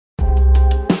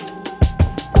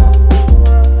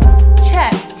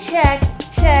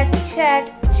Check.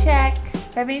 Do I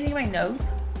have anything in my nose?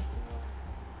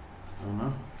 I don't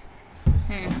know.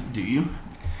 Do you?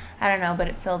 I don't know, but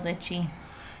it feels itchy.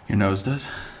 Your nose does?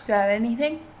 Do I have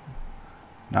anything?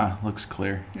 Nah, looks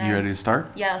clear. Nice. You ready to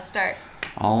start? Yeah, let's start.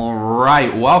 All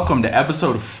right. Welcome to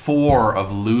episode 4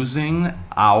 of Losing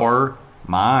Our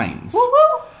Minds.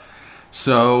 Woo-hoo!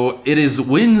 So it is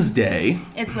Wednesday.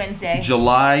 It's Wednesday.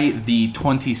 July the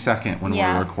 22nd when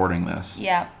Yeah. we're recording this.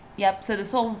 Yep. So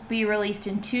this will be released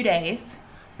in 2 days.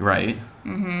 Right.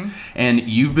 Mm-hmm. And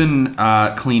you've been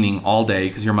cleaning all day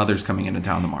because your mother's coming into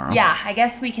town tomorrow. Yeah, I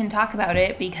guess we can talk about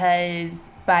it because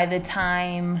by the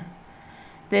time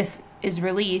this is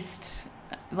released,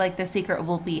 like the secret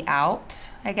will be out,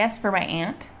 I guess, for my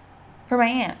aunt.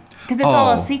 Because it's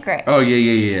all a secret. Oh,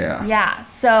 yeah. Yeah,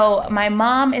 so my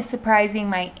mom is surprising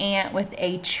my aunt with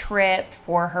a trip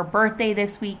for her birthday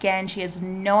this weekend. She has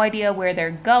no idea where they're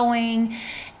going,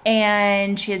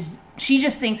 and she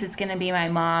just thinks it's going to be my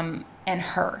mom and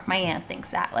her. My aunt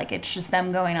thinks that. Like, it's just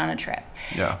them going on a trip.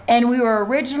 Yeah. And we were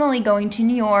originally going to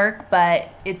New York,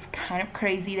 but it's kind of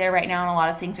crazy there right now, and a lot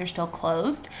of things are still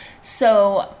closed.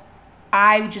 So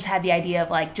I just had the idea of,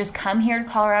 like, just come here to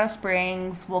Colorado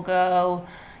Springs. We'll go,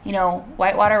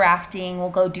 whitewater rafting. We'll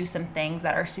go do some things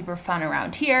that are super fun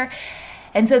around here.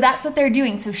 And so that's what they're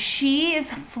doing. So she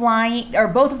is flying, or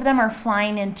both of them are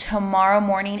flying in tomorrow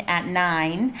morning at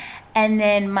 9. And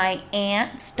then my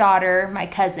aunt's daughter, my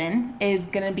cousin, is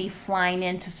going to be flying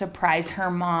in to surprise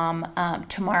her mom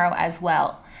tomorrow as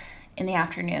well in the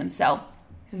afternoon. So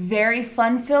very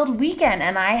fun-filled weekend.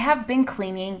 And I have been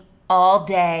cleaning all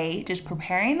day, just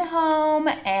preparing the home,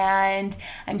 and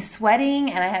I'm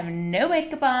sweating and I have no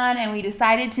makeup on, and we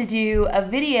decided to do a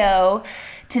video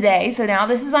today. So now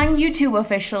this is on YouTube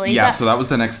officially. Yeah, so that was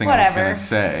the next thing whatever. I was going to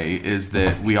say, is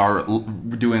that we are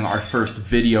doing our first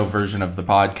video version of the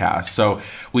podcast. So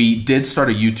we did start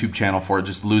a YouTube channel for it,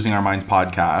 just Losing Our Minds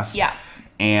Podcast. Yeah.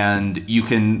 And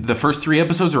the first 3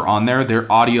 episodes are on there.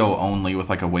 They're audio only with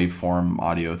like a waveform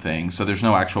audio thing. So there's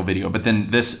no actual video. But then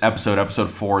this episode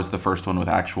 4, is the first one with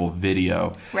actual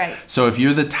video. Right. So if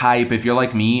you're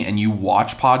like me and you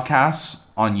watch podcasts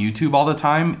on YouTube all the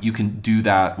time, you can do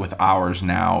that with ours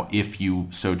now if you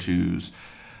so choose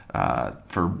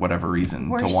for whatever reason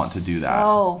to want to do that.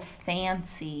 So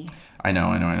fancy. I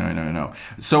know.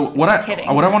 So what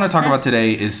I want to talk about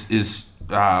today is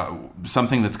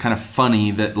something that's kind of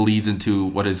funny that leads into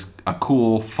what is a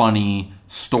cool, funny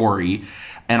story.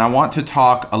 And I want to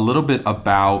talk a little bit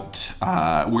about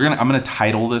I'm gonna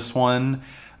title this one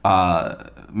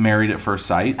Married at First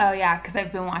Sight. Oh yeah, because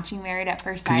I've been watching Married at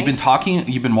First Sight. Because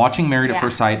you've been watching Married at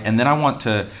First Sight, and then I want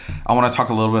to talk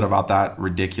a little bit about that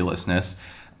ridiculousness,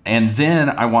 and then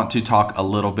I want to talk a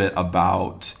little bit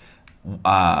about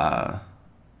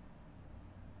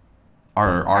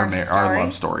our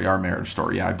love story, our marriage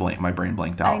story. Yeah, my brain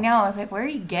blanked out. I know. I was like, where are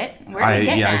you getting?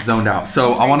 I zoned out.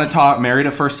 So I want to talk Married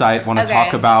at First Sight. Want to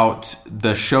talk about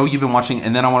the show you've been watching,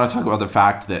 and then I want to talk about the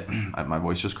fact that my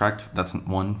voice just cracked. That's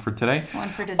one for today.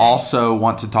 Also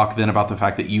want to talk then about the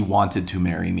fact that you wanted to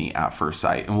marry me at first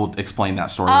sight, and we'll explain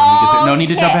that story when we get there. No need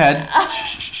to jump ahead.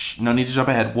 Shh. No need to jump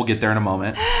ahead. We'll get there in a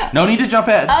moment. No need to jump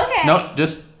ahead. Okay. No,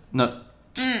 just no.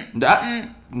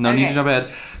 No need to jump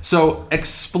ahead. So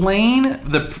explain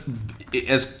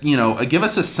give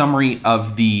us a summary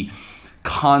of the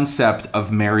concept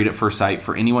of Married at First Sight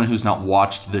for anyone who's not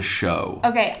watched the show.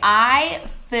 Okay, I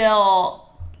feel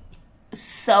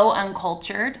so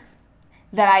uncultured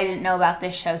that I didn't know about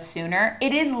this show sooner.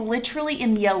 It is literally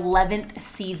in the 11th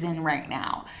season right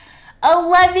now.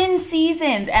 11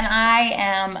 seasons! And I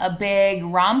am a big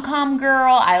rom-com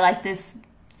girl. I like this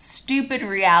stupid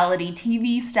reality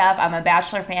TV stuff. I'm a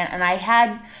Bachelor fan, and I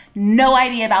had no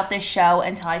idea about this show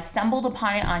until I stumbled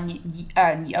upon it on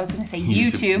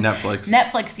YouTube,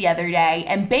 Netflix the other day.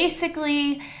 And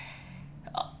basically,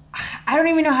 I don't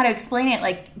even know how to explain it.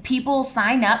 Like, people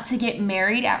sign up to get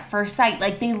married at first sight.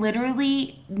 Like, they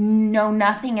literally know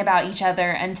nothing about each other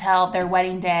until their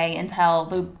wedding day, until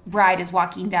the bride is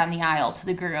walking down the aisle to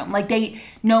the groom. Like, they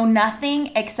know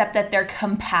nothing except that they're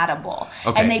compatible.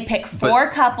 Okay, and they pick 4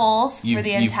 couples for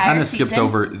the entire season. You've kind of skipped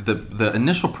over the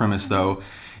initial premise, though,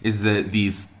 is that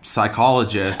these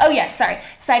psychologists... Oh, yes, sorry.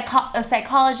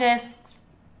 Psychologists...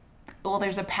 Well,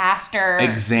 there's a pastor.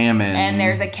 Examine. And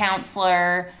there's a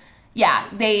counselor. Yeah,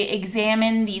 they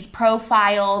examine these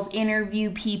profiles, interview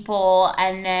people,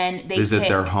 and then they visit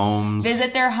their homes.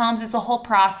 It's a whole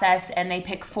process, and they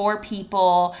pick 4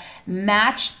 people,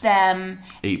 match them.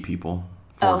 8 people.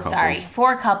 4 couples. Sorry.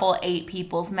 4 couple, 8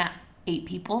 peoples. 8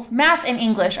 peoples. Math and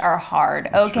English are hard.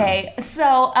 Okay,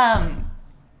 so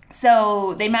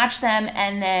they match them,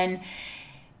 and then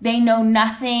they know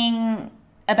nothing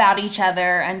about each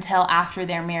other until after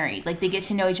they're married. Like, they get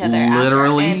to know each other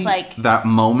literally after. And it's like that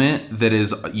moment that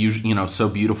is usually, so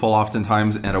beautiful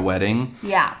oftentimes at a wedding.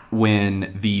 Yeah.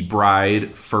 When the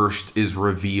bride first is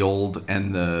revealed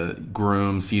and the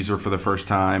groom sees her for the first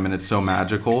time and it's so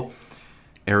magical.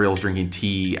 Ariel's drinking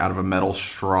tea out of a metal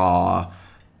straw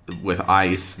with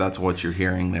ice. That's what you're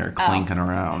hearing there, clinking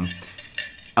around.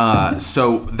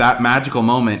 So that magical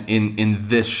moment in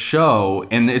this show,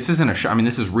 and this isn't a show, I mean,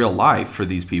 this is real life for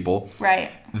these people.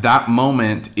 Right. That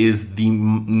moment is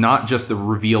not just the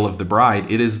reveal of the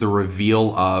bride, it is the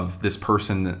reveal of this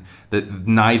person that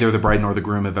neither the bride nor the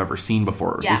groom have ever seen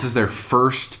before. Yeah. This is their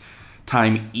first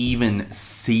time even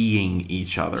seeing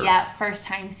each other. Yeah, first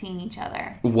time seeing each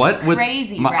other. What would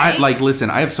crazy, right? listen,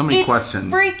 I have so many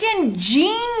questions. Freaking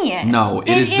genius. No,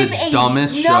 it is the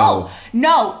dumbest show.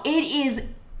 No, it is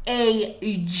a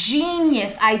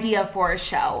genius idea for a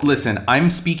show. Listen, I'm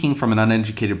speaking from an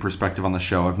uneducated perspective on the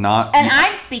show.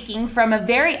 I'm speaking from a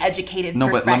very educated perspective on the show.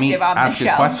 No, but let me ask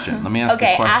a question. Let me ask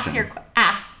a question. Okay,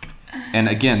 ask. And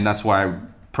again, that's why I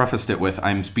prefaced it with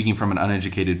I'm speaking from an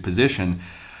uneducated position.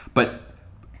 But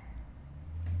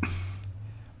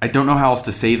I don't know how else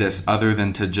to say this other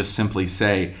than to just simply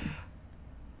say,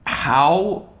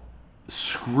 how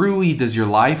screwy does your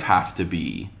life have to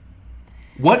be?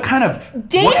 What kind of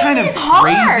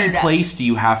crazy place do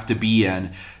you have to be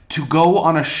in to go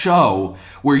on a show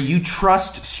where you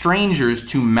trust strangers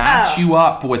to match you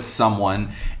up with someone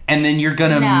and then you're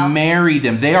going to marry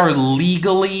them? They are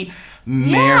legally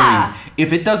married. Yeah.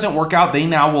 If it doesn't work out, they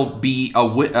now will be I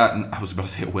was about to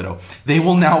say a widow. They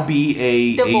will now be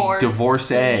a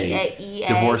divorcee.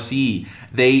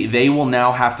 They will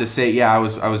now have to say, I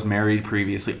was married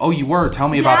previously. Oh, you were? Tell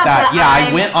me about that. Yeah,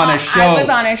 I went on a show. I was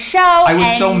on a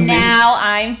show. Now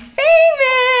I'm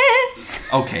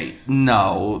famous. Okay,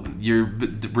 no, you're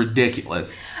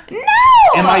ridiculous. No.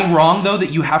 Am I wrong though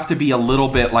that you have to be a little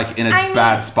bit like in a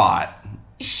bad spot?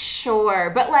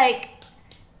 Sure, but like,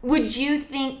 would you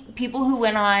think people who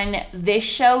went on this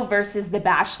show versus The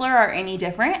Bachelor are any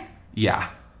different? Yeah.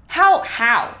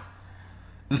 How?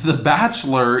 The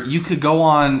Bachelor, you could go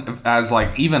on as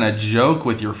like even a joke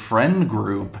with your friend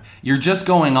group. You're just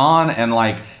going on and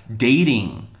like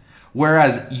dating.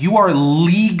 Whereas you are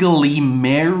legally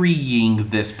marrying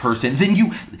this person. Then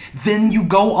you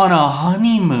go on a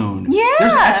honeymoon. Yeah.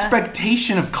 There's an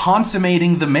expectation of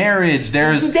consummating the marriage.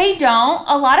 They don't.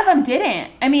 A lot of them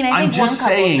didn't. I mean, I'm just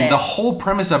saying the whole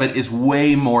premise of it is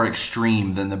way more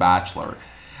extreme than The Bachelor.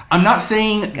 I'm not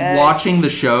saying watching the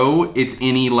show it's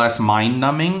any less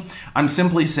mind-numbing. I'm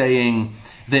simply saying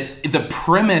that the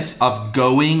premise of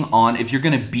going on, if you're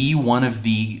going to be one of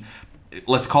the,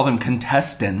 let's call them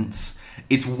contestants,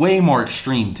 it's way more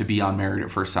extreme to be on Married at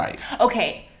First Sight.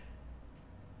 Okay.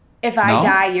 If I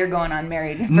die, you're going on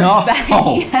Married at First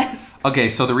Sight. Yes. Okay,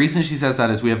 so the reason she says that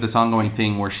is we have this ongoing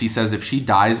thing where she says if she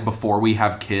dies before we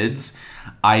have kids,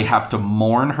 I have to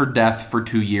mourn her death for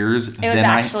 2 years. It was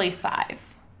actually 5.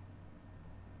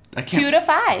 2 to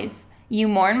 5. You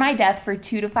mourn my death for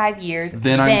 2 to 5 years.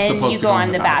 Then I'm supposed to go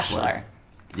on The Bachelor.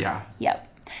 Yeah.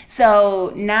 Yep.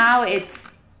 So now it's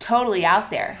totally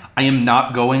out there. I am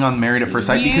not going on Married at First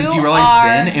Sight because do you realize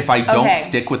then if I don't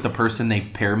stick with the person they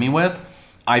pair me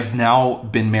with, I've now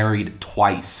been married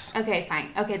twice. Okay, fine.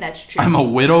 Okay, that's true. I'm a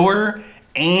widower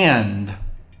and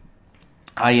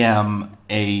I am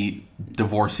a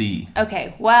divorcee.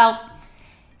 Okay, well,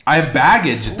 I have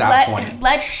baggage at that point.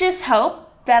 Let's just hope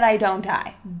that I don't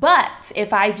die. But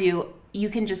if I do, you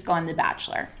can just go on The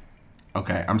Bachelor.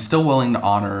 Okay, I'm still willing to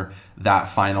honor that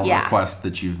final request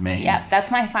that you've made. Yep, that's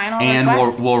my final request.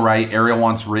 And we'll write, Ariel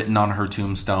wants written on her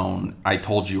tombstone, I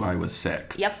told you I was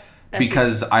sick. Yep.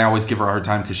 Because I always give her a hard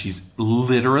time because she's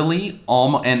literally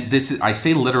almost, and I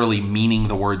say literally meaning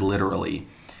the word literally,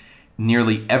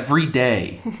 nearly every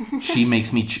day she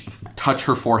makes me touch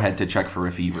her forehead to check for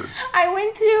a fever. I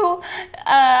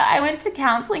went to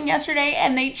counseling yesterday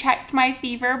and they checked my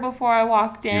fever before I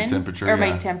walked in. Your temperature, or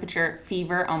my temperature,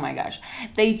 fever. Oh my gosh.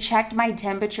 They checked my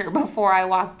temperature before I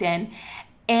walked in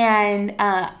and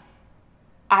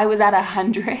I was at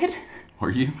 100. Were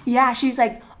you? Yeah, she's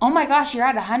like, oh my gosh, you're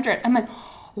at 100. I'm like,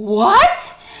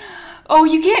 what? Oh,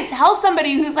 you can't tell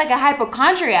somebody who's like a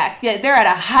hypochondriac that they're at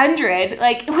 100.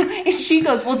 Like, she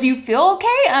goes, well, do you feel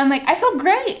okay? I'm like, I feel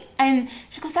great. And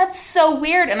she goes, that's so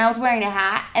weird. And I was wearing a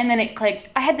hat, and then it clicked.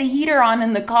 I had the heater on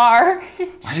in the car.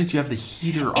 Why did you have the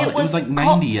heater on? It was like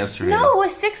 90 yesterday. No, it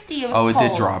was 60. It was cold. It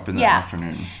did drop in the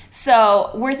afternoon.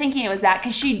 So we're thinking it was that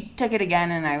because she took it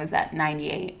again, and I was at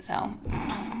 98. So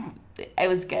it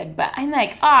was good. But I'm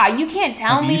like, you can't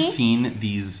tell me. Have you seen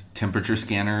these temperature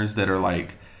scanners that are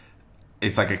like,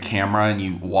 it's like a camera and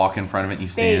you walk in front of it and you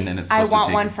stand and it's supposed I want to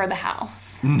take one for the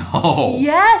house. No.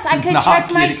 Yes, I could check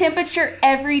kidding. my temperature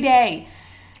every day.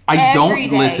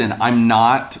 Listen, I'm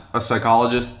not a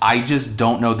psychologist. I just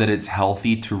don't know that it's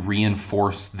healthy to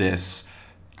reinforce this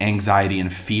anxiety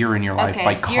and fear in your life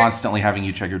by constantly having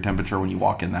you check your temperature when you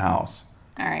walk in the house.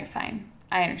 All right, fine.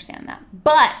 I understand that.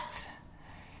 But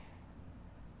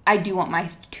I do want my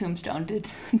tombstone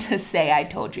to say I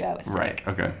told you I was sick. Right,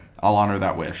 okay. I'll honor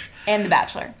that wish. And The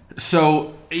Bachelor.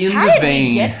 So, in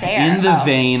the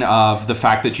vein of the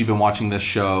fact that you've been watching this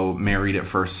show, Married at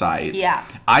First Sight,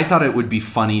 I thought it would be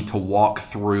funny to walk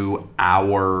through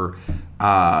our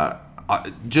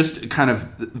just kind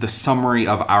of the summary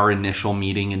of our initial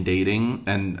meeting and dating.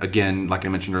 And again, like I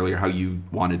mentioned earlier, how you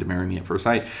wanted to marry me at first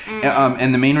sight.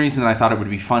 And the main reason that I thought it would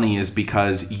be funny is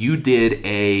because you did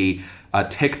a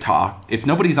TikTok. If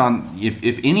nobody's on,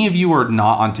 if any of you are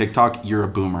not on TikTok, you're a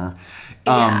boomer.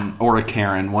 Or a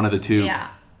Karen, one of the two. Yeah.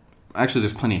 Actually,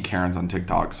 there's plenty of Karens on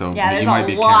TikTok, so there's you might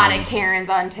be a lot Karen. of Karens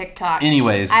on TikTok.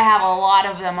 Anyways, I have a lot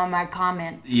of them on my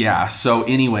comments. Yeah. So,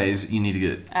 anyways, you need to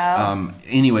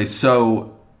get.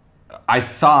 So I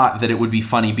thought that it would be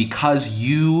funny because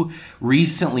you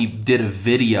recently did a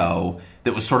video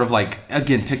that was sort of like,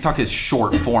 again, TikTok is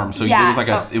short form, so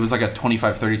it was like a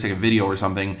 25, 30-second video or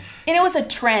something. And it was a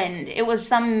trend. It was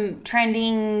some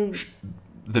trending.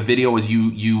 The video was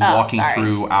you walking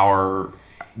through our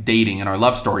dating and our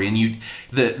love story, and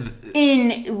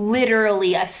in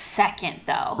literally a second,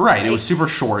 though. Right, like, it was super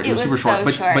short. It was super short.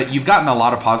 But you've gotten a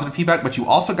lot of positive feedback, but you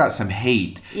also got some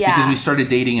hate because we started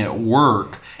dating at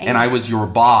work, and I was your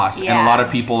boss, and a lot of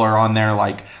people are on there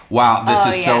like, "Wow, this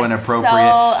is so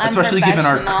inappropriate," especially given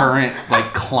our current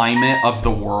like climate of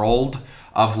the world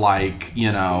of like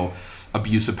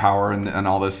abuse of power and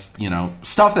all this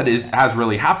stuff that has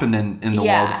really happened in the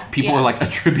world. People are like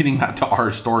attributing that to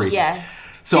our story. Yes.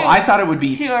 So I thought it would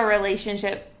be to a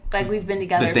relationship like we've been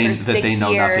together for 6 years. That they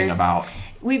know nothing about.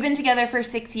 We've been together for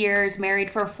 6 years, married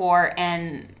for 4,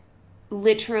 and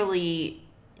literally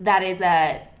that is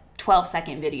a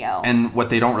 12-second video. And what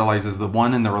they don't realize is the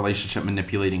one in the relationship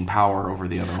manipulating power over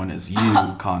the other one is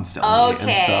you constantly.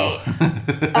 Okay.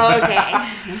 And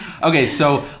so okay,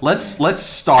 so let's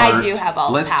start. I do have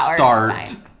all the power.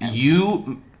 Let's start.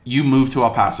 You moved to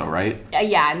El Paso, right?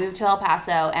 Yeah, I moved to El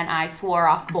Paso, and I swore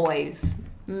off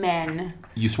men.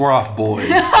 You swore off boys.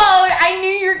 Oh, I knew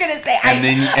you were gonna say.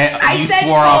 You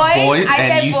swore off boys,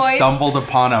 and you stumbled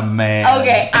upon a man.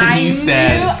 Okay,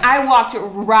 I walked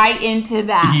right into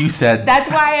that. You said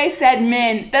that's why I said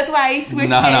men. That's why I switched.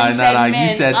 No. You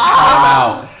said time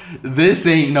out. This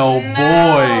ain't no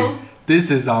boy.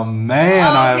 This is a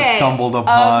man I have stumbled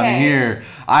upon here.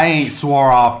 I ain't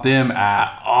swore off them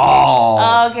at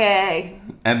all. Okay.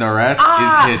 And the rest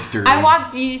is history.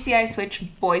 Did you see I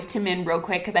switched boys to men real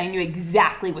quick because I knew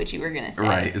exactly what you were going to say.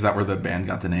 Right. Is that where the band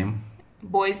got the name?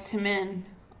 Boys to Men.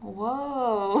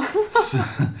 Whoa.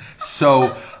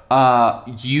 So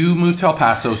you moved to El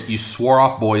Paso. You swore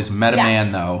off boys, met a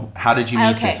man though. How did you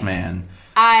meet this man?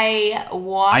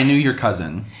 I knew your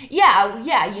cousin.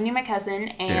 Yeah, you knew my cousin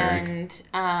and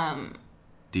Derek.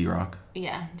 D-Rock.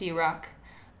 Yeah, D-Rock.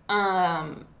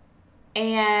 And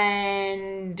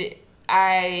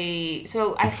I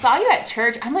saw you at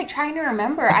church. I'm like trying to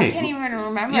remember. Okay. I can't even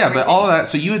remember. Yeah, but all of that.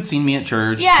 So you had seen me at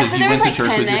church because you went to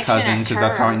church with your cousin because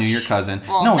that's how I knew your cousin.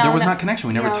 Well, there was not connection.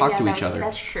 We never talked to each other.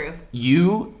 That's true.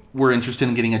 You were interested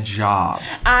in getting a job.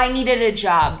 I needed a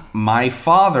job. My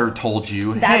father told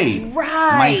you, hey,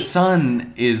 my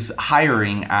son is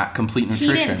hiring at Complete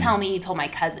Nutrition. He didn't tell me. He told my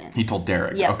cousin. He told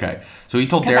Derek. Yep. Okay. So he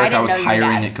told Derek I was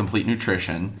hiring at Complete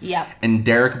Nutrition. Yep. And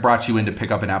Derek brought you in to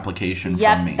pick up an application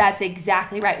from me. Yep, that's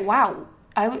exactly right. Wow.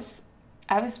 I was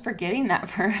forgetting that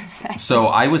for a second. So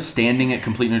I was standing at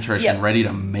Complete Nutrition ready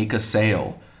to make a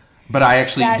sale. But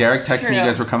Derek texted me you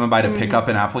guys were coming by to pick up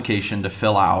an application to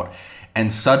fill out.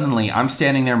 And suddenly, I'm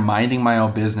standing there minding my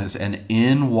own business, and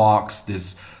in walks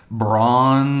this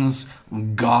bronze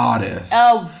goddess.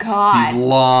 Oh, God. These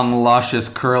long, luscious,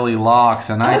 curly locks.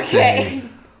 And I say,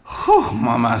 whew,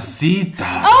 mamacita,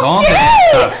 ¿dónde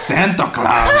está Santa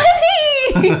Claus?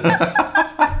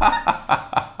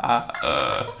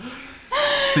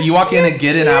 So you walk in and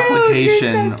get an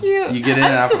application. You're so cute. You get in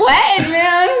I'm sweating,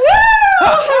 man.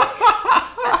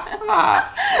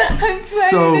 I'm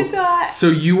sweating, it's hot. So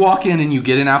you walk in and you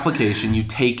get an application, you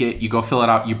take it, you go fill it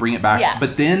out, you bring it back.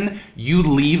 But then you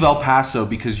leave El Paso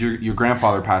because your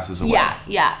grandfather passes away.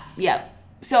 Yeah.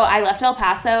 So I left El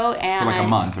Paso and for like a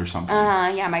month or something.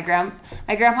 Yeah, my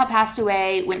grandpa passed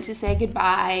away. Went to say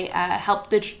goodbye.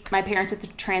 Helped my parents with the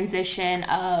transition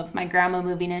of my grandma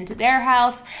moving into their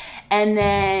house, and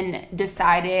then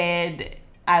decided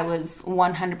I was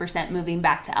 100% moving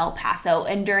back to El Paso.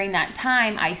 And during that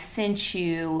time, I sent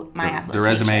you my application. The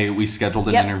resume. We scheduled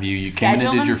an interview. You came in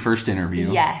and did your first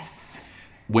interview. Yes.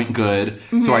 Went good.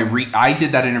 Mm-hmm. So I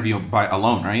did that interview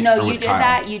alone, right? No, you did Kyle?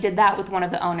 That. You did that with one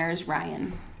of the owners,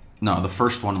 Ryan. No, the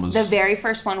first one was... The very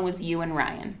first one was you and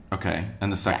Ryan. Okay. And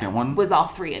the second one? Was all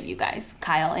three of you guys.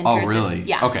 Kyle and... Oh, really?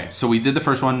 Yeah. Okay. So we did the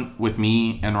first one with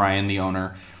me and Ryan, the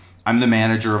owner. I'm the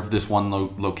manager of this one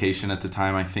location at the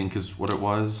time, I think is what it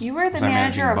was. You were the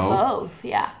manager of both.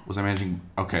 Yeah. Was I managing...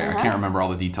 Okay. I can't remember all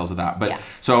the details of that. But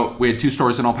So we had 2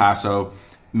 stores in El Paso.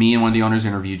 Me and one of the owners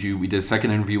interviewed you. We did a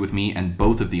second interview with me and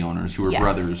both of the owners who were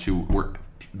brothers who were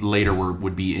later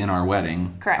would be in our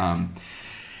wedding. Correct.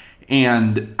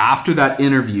 And after that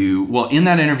interview, in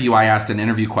that interview, I asked an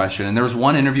interview question. And there was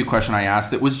one interview question I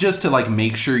asked that was just to like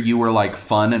make sure you were like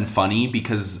fun and funny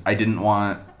because I didn't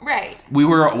want... Right. We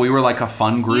were like a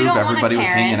fun group. Everybody was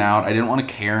hanging out. I didn't want a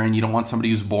Karen. You don't want somebody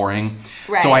who's boring.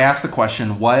 Right. So I asked the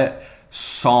question, what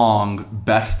song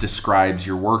best describes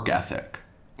your work ethic?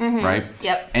 Mm-hmm. Right?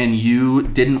 Yep. And you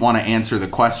didn't want to answer the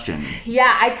question.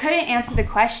 Yeah, I couldn't answer the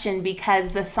question because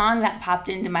the song that popped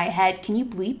into my head, can you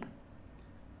bleep?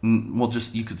 Well,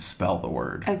 just, you could spell the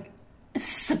word.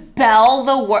 Spell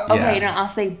the word? Okay, no, I'll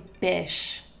say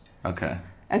bish. Okay.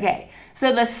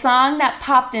 So the song that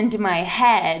popped into my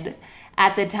head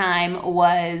at the time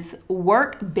was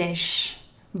Work Bish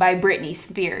by Britney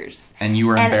Spears. And you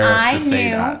were embarrassed to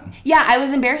say that. Yeah, I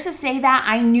was embarrassed to say that.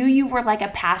 I knew you were like a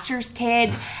pastor's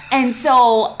kid. And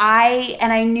so I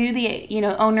knew the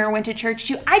owner went to church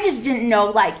too. I just didn't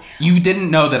know You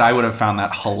didn't know that I would have found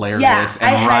that hilarious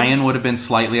and Ryan would have been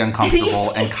slightly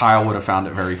uncomfortable and Kyle would have found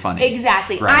it very funny.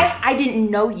 Exactly. Right. I didn't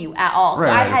know you at all. So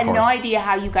I had no idea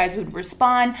how you guys would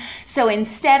respond. So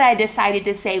instead I decided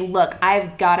to say, look,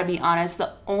 I've got to be honest.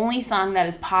 The only song that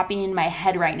is popping in my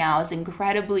head right now is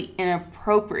incredibly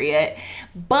inappropriate,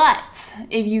 but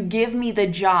if you give me the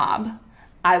job,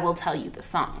 I will tell you the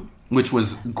song. Which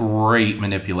was great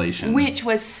manipulation. Which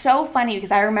was so funny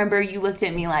because I remember you looked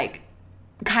at me like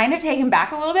kind of taken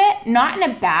back a little bit, not in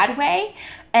a bad way,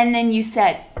 and then you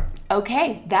said,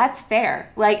 okay, that's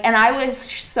fair. And I was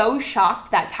so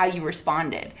shocked that's how you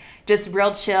responded. Just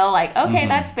real chill, okay,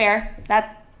 that's fair.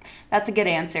 That's a good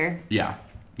answer. Yeah.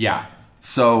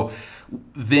 So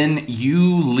then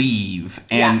you leave,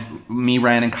 and me,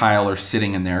 Ryan, and Kyle are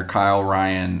sitting in there. Kyle,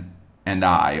 Ryan, and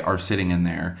I are sitting in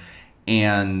there.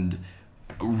 And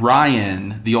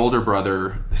Ryan, the older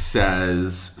brother,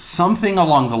 says something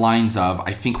along the lines of,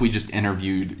 I think we just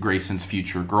interviewed Grayson's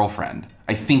future girlfriend.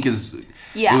 I think it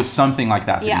was something like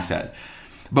that he said.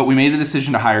 But we made the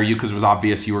decision to hire you because it was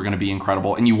obvious you were going to be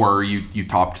incredible. And you were. You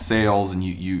topped sales and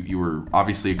you were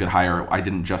obviously a good hire. I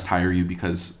didn't just hire you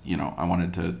because, I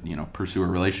wanted to, pursue a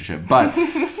relationship. But,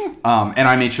 and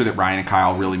I made sure that Ryan and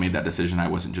Kyle really made that decision. I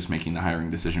wasn't just making the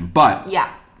hiring decision. But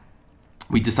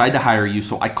we decided to hire you.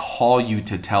 So I call you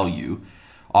to tell you,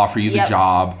 offer you the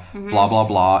job, blah, blah,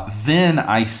 blah. Then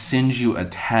I send you a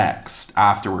text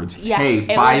afterwards. Hey,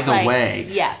 by the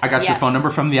way, I got your phone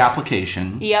number from the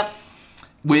application. Yep.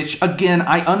 Which, again,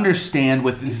 I understand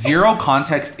with zero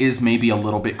context is maybe a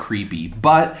little bit creepy.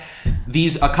 But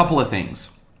a couple of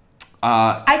things.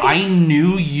 I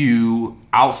knew you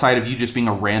outside of you just being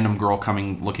a random girl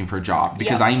looking for a job.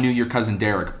 Because I knew your cousin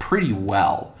Derek pretty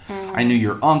well. I knew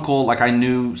your uncle. I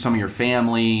knew some of your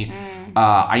family.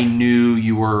 I knew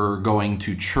you were going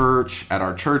to church at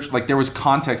our church. There was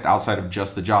context outside of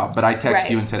just the job. But I texted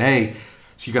you and said, hey,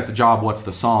 so you got the job. What's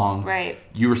the song? Right.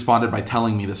 You responded by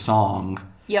telling me the song.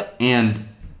 Yep. And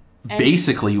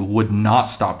basically would not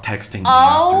stop texting me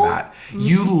after that.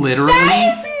 You literally...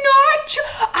 That is not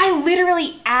true. I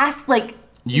literally asked,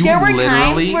 there were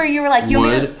times where you were like... You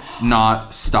would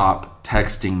not stop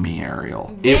texting me,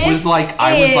 Ariel. It was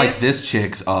I was like, this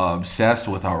chick's obsessed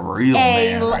with a real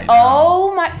man right now.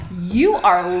 Oh my... You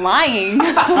are lying.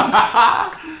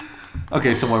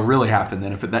 Okay, so what really happened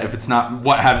then, if it's not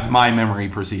what has my memory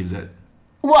perceives it?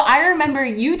 Well, I remember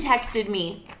you texted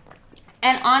me,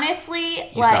 and honestly,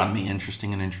 you found me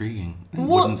interesting and intriguing, and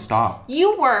wouldn't stop.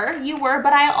 You were,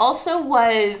 but I also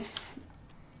was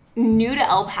new to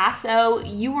El Paso.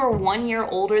 You were 1 year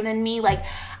older than me.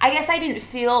 I guess I didn't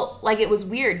feel like it was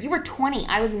weird. You were 20,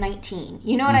 I was 19.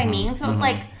 You know what I mean? So it's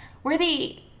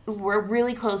we're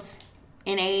really close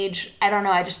in age. I don't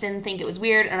know. I just didn't think it was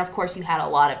weird. And of course, there's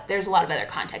a lot of other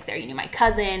context there. You knew my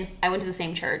cousin. I went to the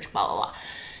same church, blah, blah, blah.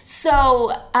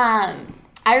 So,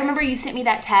 I remember you sent me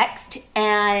that text,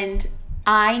 and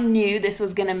I knew this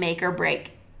was going to make or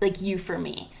break, like, you for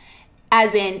me.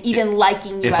 As in, even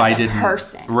liking you as a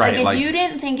person. Right. Like, if you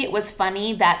didn't think it was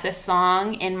funny that the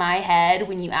song in my head,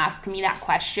 when you asked me that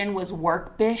question, was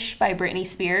Work Bish by Britney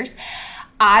Spears,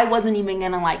 I wasn't even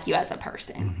going to like you as a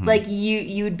person. Mm-hmm. Like,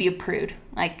 you would be a prude.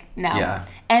 Like, no. Yeah.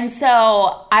 And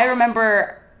so, I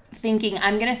remember thinking,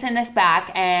 I'm going to send this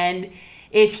back, and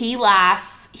if he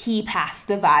laughs, he passed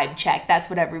the vibe check. That's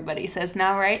what everybody says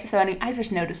now, right? So I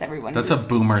just notice everyone. That's a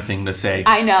boomer thing to say.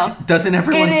 I know. Doesn't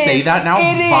everyone say that now?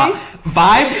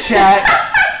 Vibe check.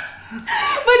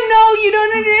 But no, you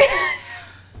don't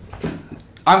understand.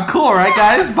 I'm cool, right,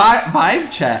 guys? Vibe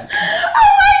check. Oh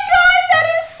my God, that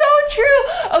is so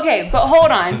true. Okay, but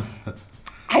hold on.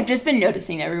 I've just been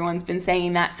noticing everyone's been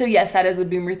saying that. So yes, that is a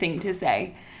boomer thing to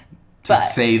say. To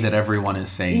say that everyone is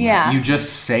saying it. You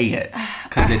just say it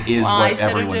because it is what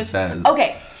everyone says.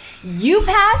 Okay, you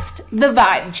passed the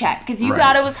vibe check because you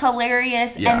thought it was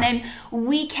hilarious. Yeah. And then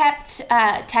we kept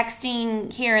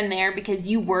texting here and there because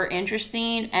you were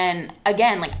interesting. And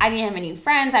again, like, I didn't have any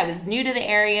friends. I was new to the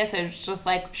area. So it was just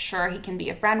like, sure, he can be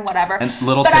a friend, whatever. And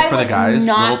little tip for the guys.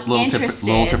 Little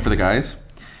tip for the guys.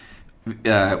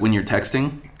 When you're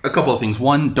texting, a couple of things.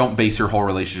 One, don't base your whole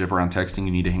relationship around texting.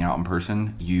 You need to hang out in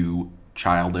person, you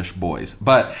childish boys.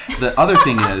 But the other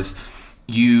thing is,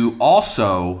 you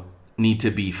also need to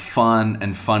be fun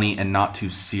and funny and not too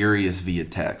serious via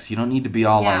text. You don't need to be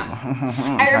all like...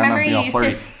 I remember you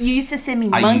used to send me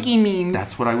monkey memes.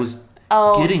 That's what I was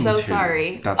getting to.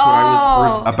 Sorry. That's what I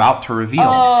was about to reveal.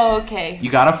 Oh, okay.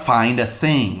 You gotta find a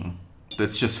thing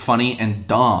that's just funny and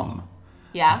dumb.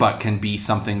 Yeah. But can be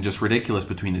something just ridiculous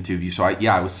between the two of you. So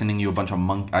I was sending you a bunch of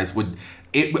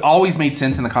it always made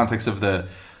sense in the context of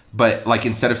but like,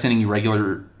 instead of sending you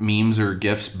regular memes or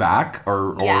GIFs back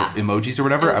or emojis or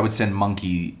whatever, I would send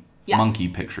monkey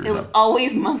pictures. It was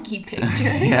always monkey pictures.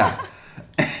 Yeah.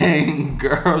 And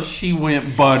girl, she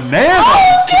went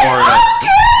bananas for it.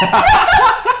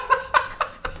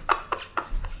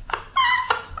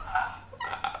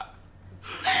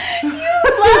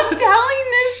 Telling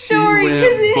this story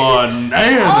because it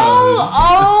bananas.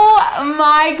 Oh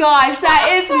my gosh, that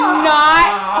is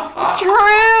not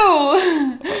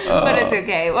true. But it's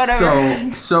okay,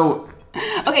 whatever. So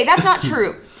okay, that's not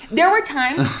true. There were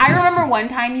times, I remember one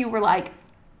time you were like,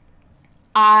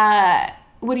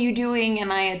 what are you doing?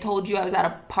 And I had told you I was at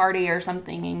a party or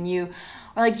something, and you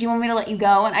were like, do you want me to let you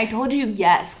go? And I told you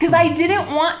yes, because I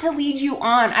didn't want to lead you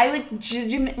on. I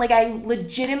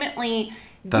legitimately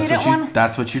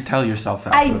That's what you tell yourself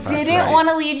after I the fact, didn't want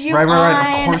to lead you on.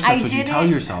 Right. Of course that's what you tell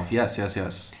yourself. Yes.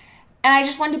 And I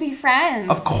just wanted to be friends.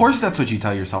 Of course that's what you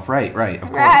tell yourself. Right.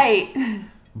 Of course. Right.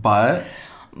 But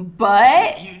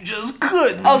you just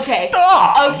couldn't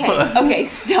stop. Okay,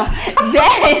 stop.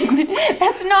 Then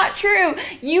that's not true.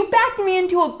 You backed me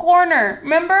into a corner,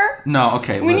 remember? No,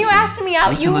 okay. When you asked me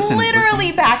out, you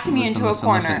literally backed me into a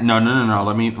corner. No.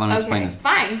 Let me explain this.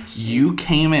 Fine. You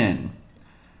came in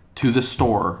to the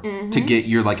store to get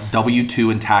your like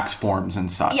W-2 and tax forms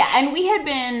and such. Yeah, and we had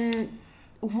been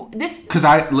because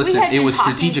it was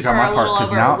strategic on my part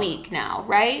because now a week now,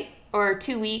 right? Or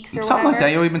 2 weeks or something whatever.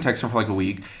 Like that. We've been texting for like a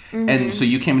week. Mm-hmm. And so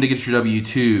you came in to get your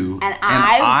W-2. And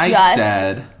I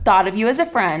said, thought of you as a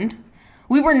friend.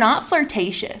 We were not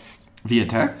flirtatious. Via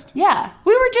text? Yeah.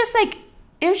 We were just like,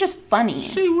 it was just funny.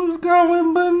 She was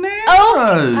going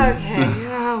bananas. Okay.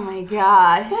 Oh my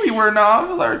gosh. We were not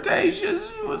flirtatious.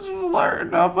 She was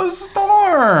flirting up a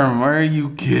storm. Are you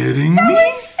kidding me? That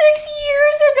was 6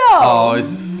 years ago. Oh,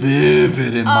 it's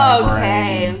vivid in my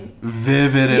brain.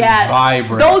 Vivid and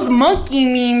vibrant. Those monkey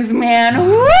memes, man.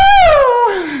 Woo!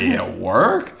 It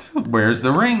worked. Where's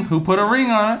the ring? Who put a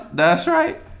ring on it? That's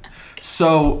right.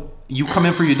 So you come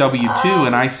in for your W-2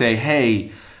 and I say,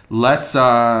 hey, let's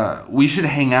we should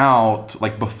hang out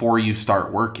like before you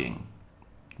start working.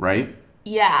 Right?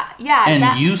 Yeah.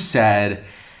 And you said,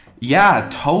 yeah,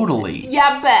 totally.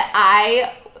 Yeah, but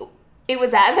it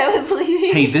was as I was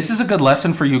leaving. Hey, this is a good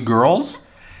lesson for you girls.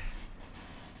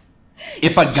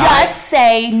 If a guy just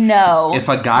say no. If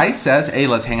a guy says, "Hey,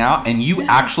 let's hang out," and you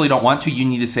actually don't want to, you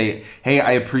need to say, "Hey,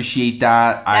 I appreciate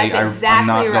that. I'm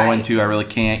not going to. I really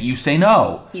can't." You say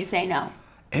no. You say no.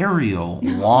 Ariel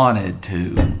wanted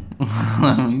to.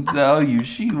 Let me tell you,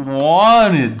 she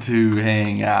wanted to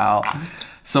hang out.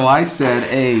 So I said,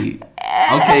 "Hey,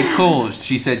 okay, cool."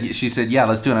 She said, "Yeah,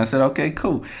 let's do it." And I said, "Okay,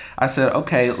 cool." I said,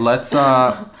 "Okay, let's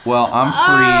well, I'm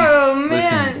free." Oh, man.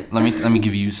 Listen, let me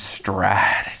give you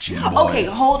strategy, boys. Okay,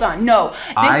 hold on. No.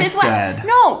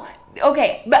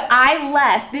 Okay, but I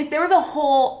left. There was a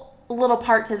whole little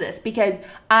part to this because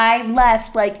I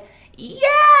left like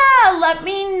Yeah, let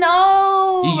me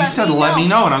know. You said let me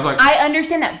know, and I was like... I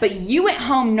understand that, but you went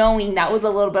home knowing that was a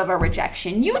little bit of a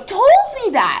rejection. You told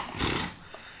me that.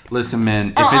 Listen,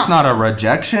 man, if it's not a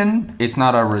rejection, it's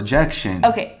not a rejection.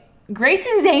 Okay,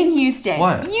 Grayson Zane Houston.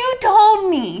 What? You told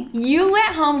me. You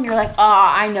went home and you're like,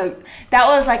 I know. That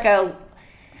was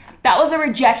a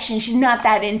rejection. She's not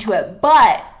that into it.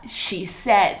 But she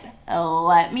said,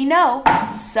 let me know.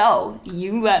 So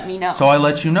you let me know. So I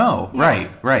let you know. Yeah.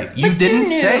 Right. You didn't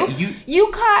say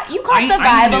you caught the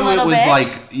vibe a little bit. I knew it was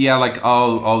like,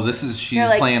 she's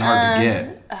like, playing hard to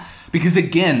get. Because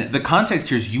again, the context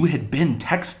here is you had been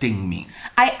texting me.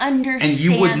 I understand. And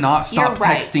you would not stop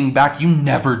texting back. You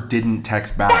never didn't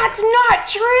text back. That's not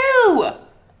true.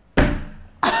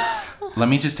 Let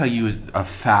me just tell you a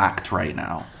fact right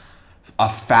now. A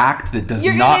fact that does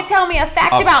You're not... You're going to tell me a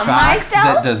fact about myself? A fact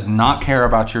that does not care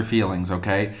about your feelings,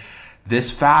 okay?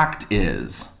 This fact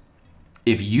is...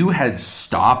 If you had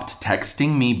stopped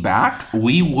texting me back,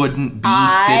 we wouldn't be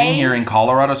sitting here in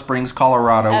Colorado Springs,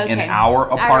 Colorado, in our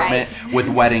apartment with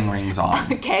wedding rings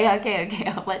on. Okay.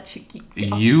 I'll let you keep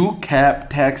going. You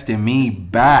kept texting me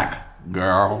back,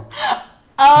 girl.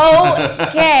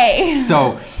 Okay.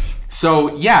 So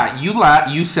yeah,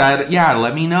 you said, yeah,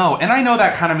 let me know. And I know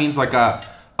that kind of means like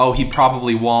he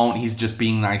probably won't. He's just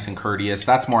being nice and courteous.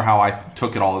 That's more how I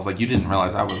took it all. Is like, you didn't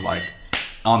realize I was like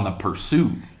on the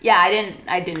pursuit. Yeah,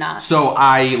 I did not. So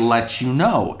I let you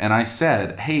know, and I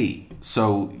said, hey,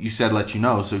 so you said let you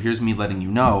know, so here's me letting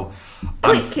you know.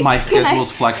 My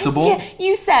schedule's flexible.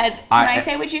 You said, can I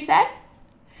say what you said?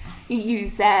 You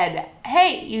said,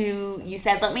 hey, you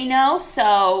said let me know,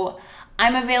 so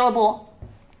I'm available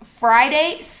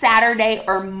Friday, Saturday,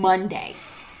 or Monday.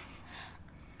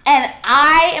 And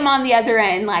I am on the other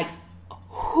end like,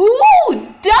 who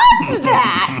does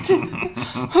that?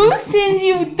 Who sends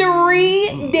you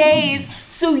 3 days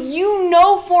so you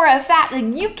know for a fact that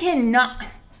you cannot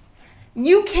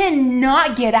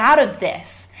get out of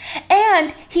this?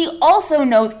 And he also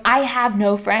knows I have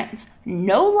no friends,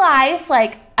 no life.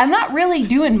 Like, I'm not really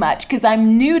doing much because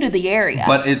I'm new to the area.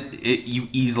 But you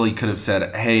easily could have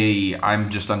said, hey, I'm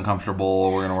just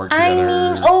uncomfortable. We're going to work together.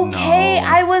 I mean, okay, no.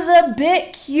 I was a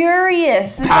bit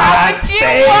curious. Is that what you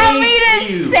want me to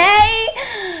say?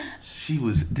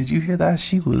 Did you hear that?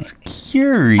 She was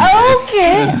curious.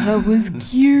 Okay. I was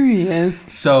curious.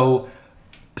 So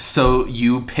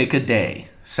you pick a day.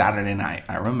 Saturday night,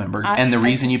 I remember. And the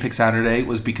reason you picked Saturday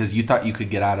was because you thought you could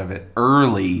get out of it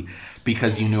early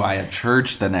because you knew I had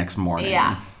church the next morning.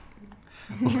 Yeah.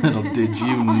 Little did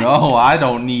you know I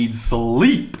don't need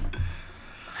sleep.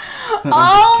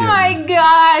 Oh my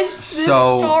gosh. This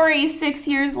story 6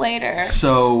 years later.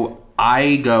 So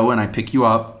I go and I pick you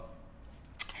up.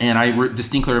 And I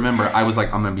distinctly remember, I was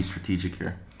like, I'm going to be strategic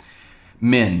here.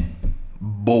 Men,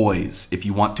 boys, if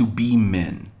you want to be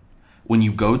men, when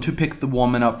you go to pick the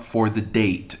woman up for the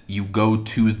date, you go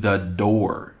to the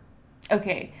door.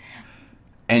 Okay.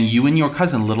 And you and your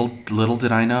cousin, little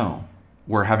did I know,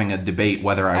 were having a debate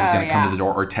whether I was going to come to the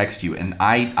door or text you. And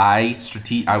I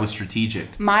was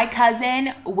strategic. My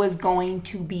cousin was going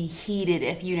to be heated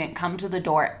if you didn't come to the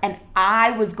door. And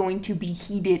I was going to be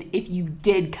heated if you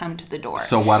did come to the door.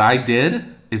 So what I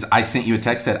did is I sent you a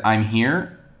text that I'm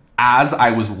here as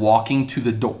I was walking to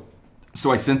the door.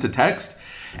 So I sent the text.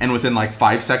 And within like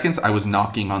 5 seconds, I was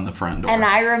knocking on the front door. And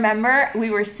I remember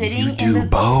we were sitting You do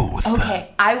both.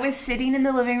 Okay. I was sitting in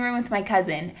the living room with my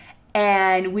cousin,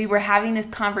 and we were having this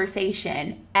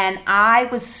conversation. And I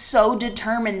was so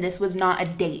determined this was not a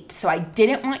date. So I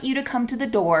didn't want you to come to the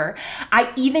door.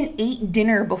 I even ate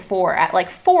dinner before. At like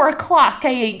 4 o'clock,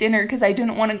 I ate dinner because I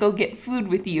didn't want to go get food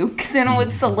with you because then it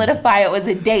would solidify it was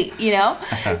a date, you know?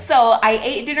 So I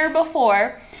ate dinner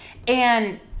before,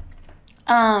 and...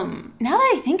 now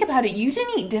that I think about it, you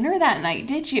didn't eat dinner that night,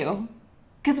 did you?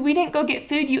 Because we didn't go get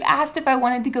food. You asked if I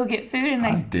wanted to go get food, and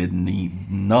I didn't eat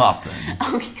nothing.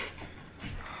 Okay.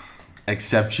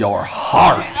 Except your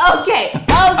heart. Okay.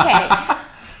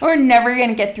 We're never going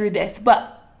to get through this,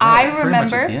 but I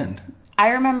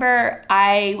remember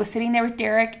I was sitting there with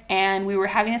Derek, and we were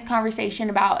having this conversation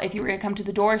about if you were going to come to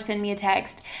the door, send me a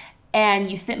text, and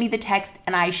you sent me the text,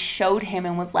 and I showed him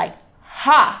and was like,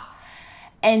 ha!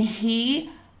 And he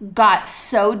got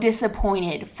so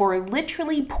disappointed for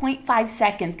literally 0.5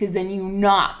 seconds because then you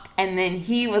knocked. And then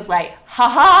he was like, ha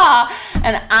ha.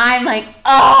 And I'm like,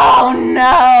 oh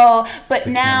no. But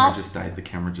now. The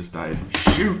camera just died.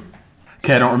 Shoot.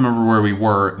 Okay, I don't remember where we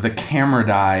were. The camera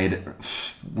died.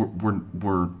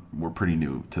 We're pretty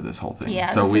new to this whole thing. Yeah,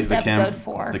 so this is episode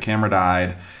 4. The camera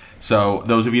died. So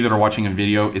those of you that are watching in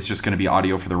video, it's just going to be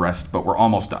audio for the rest, but we're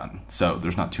almost done. So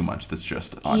there's not too much that's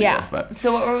just audio. Yeah. But.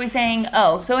 So what were we saying?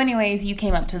 Oh, so anyways, you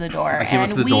came up to the door. I came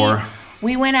up to the door.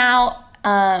 We went out.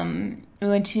 We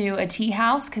went to a tea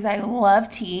house because I love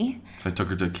tea. So I took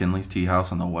her to Kinley's Tea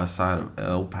House on the west side of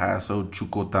El Paso,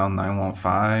 Chucotown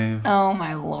 915. Oh,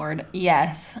 my Lord.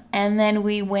 Yes. And then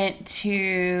we went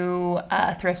to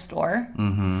a thrift store.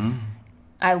 Mm-hmm.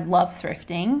 I love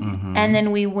thrifting. Mm-hmm. And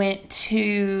then we went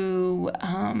to...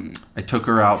 I took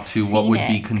her out to what would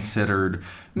be considered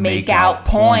Make-Out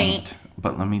Point.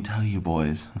 But let me tell you,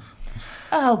 boys.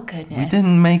 Oh, goodness. We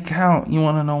didn't make out. You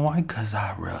want to know why? Because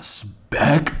I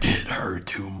respected her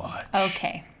too much.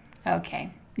 Okay.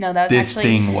 No, that was this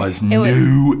thing was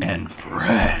new and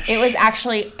fresh. It was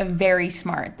actually very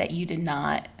smart that you did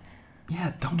not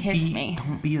kiss me.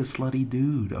 Don't be a slutty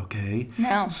dude, okay?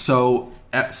 No. So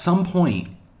at some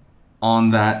point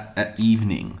on that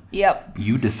evening,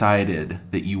 you decided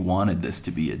that you wanted this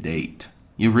to be a date.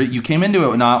 You came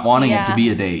into it not wanting it to be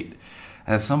a date.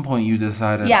 At some point, you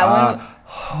decided, I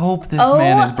hope this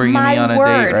man is bringing me on a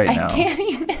date right now. I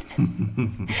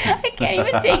can't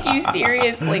even take you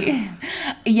seriously.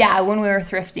 Yeah, when we were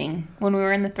thrifting. When we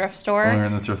were in the thrift store. When we were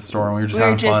in the thrift store and we were just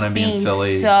having fun and being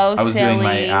silly. I was doing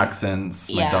my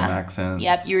accents, my dumb accents.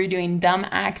 Yep, you were doing dumb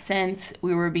accents.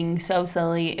 We were being so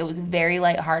silly. It was very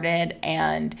lighthearted,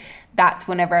 and that's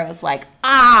whenever I was like,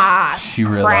 she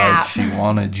realized she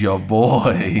wanted your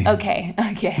boy. Okay.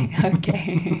 I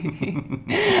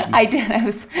did.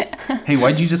 Hey,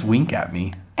 why'd you just wink at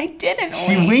me? I didn't.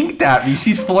 She winked at me.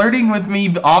 She's flirting with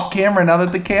me off camera now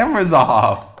that the camera's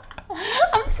off.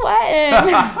 I'm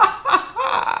sweating.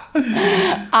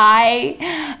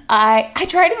 I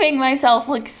try to make myself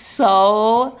look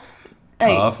so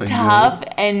tough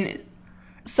and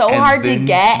so hard to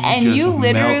get, and you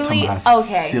literally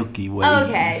silky waves.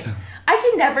 Okay. I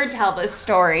can never tell this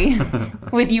story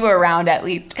with you around, at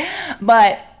least.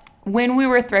 But when we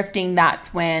were thrifting,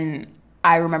 that's when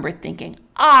I remember thinking,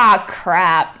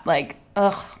 crap. Like,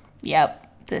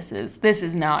 this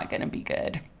is not going to be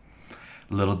good.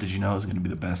 Little did you know it was going to be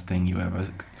the best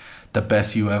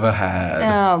you ever had.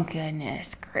 Oh,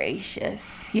 goodness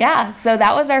gracious. Yeah, so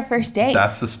that was our first date.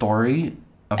 That's the story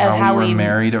of how we were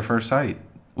married at first sight.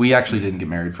 We actually didn't get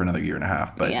married for another year and a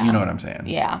half, but you know what I'm saying.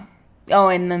 Yeah. Oh,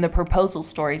 and then the proposal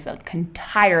story is an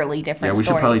entirely different story. Yeah, we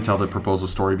should probably tell the proposal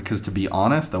story because, to be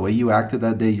honest, the way you acted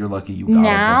that day, you're lucky you got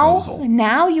a proposal.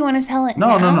 Now you want to tell it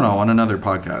now? No, on another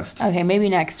podcast. Okay, maybe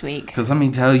next week. Because let me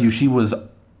tell you, she was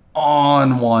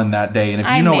on one that day. And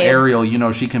if you know Ariel, you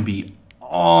know she can be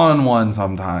on one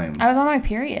sometimes. I was on my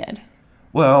period.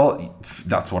 Well,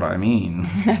 that's what I mean.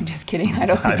 I'm just kidding. I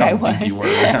don't think I was. I don't think you were.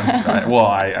 Well,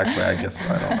 I guess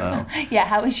I don't know. Yeah,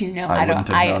 how would you know? I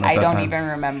don't even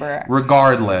remember.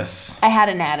 Regardless. I had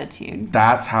an attitude.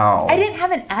 That's how. I didn't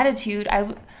have an attitude.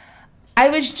 I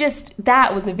was just,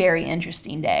 that was a very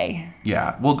interesting day.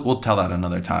 Yeah, we'll tell that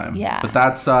another time. Yeah. But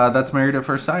that's Married at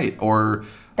First Sight, or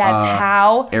that's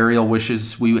how Ariel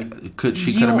wishes she could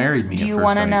have married me. Do you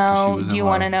want to know? Do you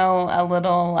want to know a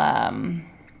little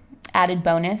added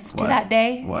bonus to that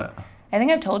day? What? I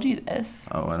think I've told you this.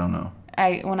 Oh, I don't know.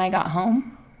 When I got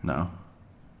home. No.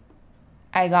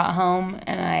 I got home,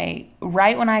 and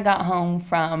right when I got home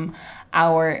from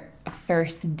our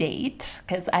first date,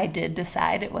 because I did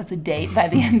decide it was a date by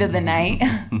the end of the night.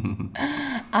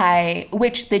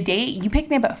 You picked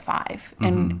me up at 5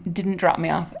 and didn't drop me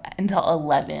off until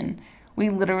 11. We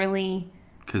literally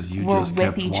were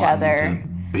with each other. To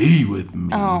be with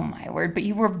me. Oh my word! But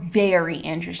you were very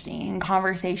interesting, and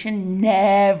conversation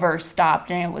never stopped,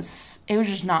 and it was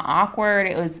just not awkward.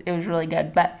 It was really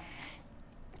good. But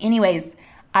anyways,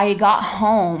 I got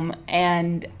home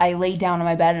and I laid down on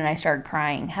my bed and I started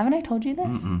crying. Haven't I told you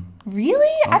this? Mm-mm.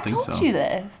 Really? I've told you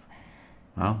this.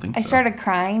 I don't think so. I started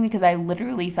crying because I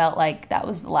literally felt like that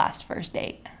was the last first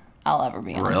date I'll ever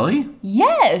be on. Really?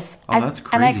 Yes. Oh, that's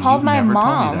crazy. And I called my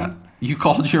mom. Told me that. You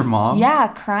called your mom? Yeah,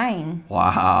 crying.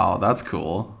 Wow, that's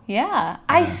cool. Yeah.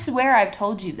 I swear I've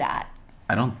told you that.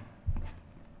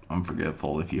 I'm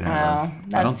forgetful if you have.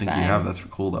 I don't think you have. That's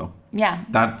cool though. Yeah.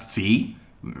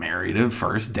 Married at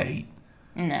first date.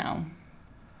 No.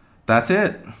 That's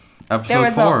it.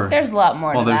 Episode 4. There's a lot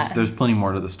more to that. There's plenty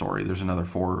more to the story. There's another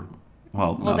 4.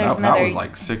 Well, no, that was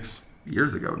like 6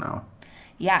 years ago now.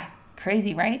 Yeah.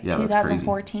 Crazy, right? Yeah,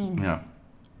 2014. That's crazy. Yeah.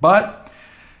 But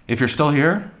if you're still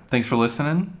here, thanks for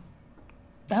listening.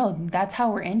 Oh, that's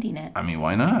how we're ending it. I mean,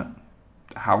 why not?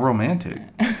 How romantic.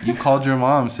 You called your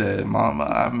mom and said, Mama,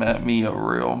 I met me a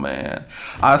real man.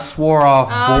 I swore off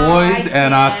boys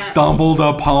and I stumbled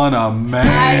upon a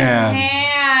man.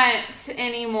 I can't.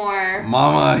 anymore.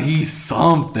 Mama, he's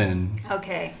something.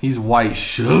 Okay. He's white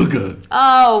sugar.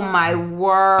 Oh, my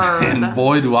word. And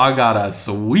boy, do I got a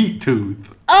sweet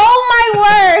tooth. Oh,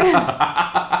 my word.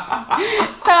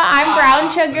 So I'm brown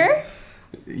sugar?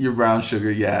 You're brown sugar,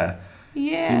 yeah.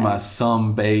 Yeah. You my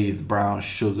sunbathed brown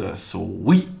sugar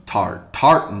sweet tart.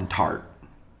 Tart.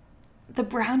 The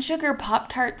brown sugar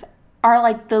Pop-Tarts are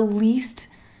like the least...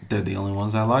 They're the only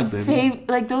ones I like, baby.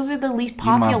 Like, those are the least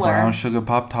popular. You my brown sugar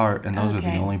Pop-Tart, and those are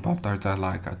the only Pop-Tarts I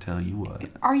like, I tell you what.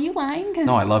 Are you lying?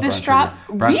 No, I love brown sugar.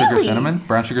 Brown sugar cinnamon?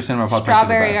 Brown sugar cinnamon Pop-Tarts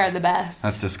Strawberry are the best.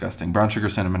 That's disgusting. Brown sugar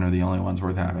cinnamon are the only ones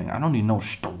worth having. I don't need no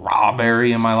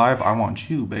strawberry in my life. I want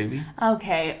you, baby.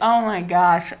 Okay. Oh, my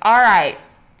gosh. All right.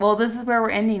 Well, this is where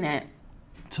we're ending it.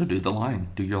 So do the line.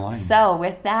 Do your line. So,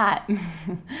 with that,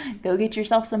 go get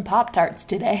yourself some Pop-Tarts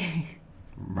today.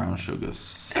 Brown sugar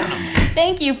cinnamon.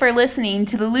 Thank you for listening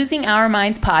to the Losing Our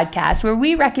Minds podcast, where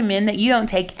we recommend that you don't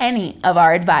take any of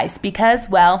our advice because,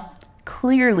 well,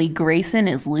 clearly Grayson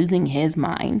is losing his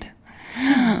mind.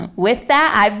 With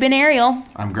that, I've been Ariel.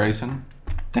 I'm Grayson.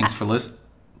 Thanks for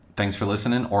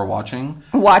listening or watching.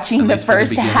 Watching the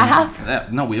first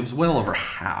half? No, it was well over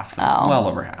half. Well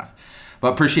over half.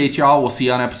 But appreciate y'all. We'll see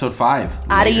you on episode 5.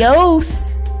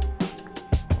 Adios.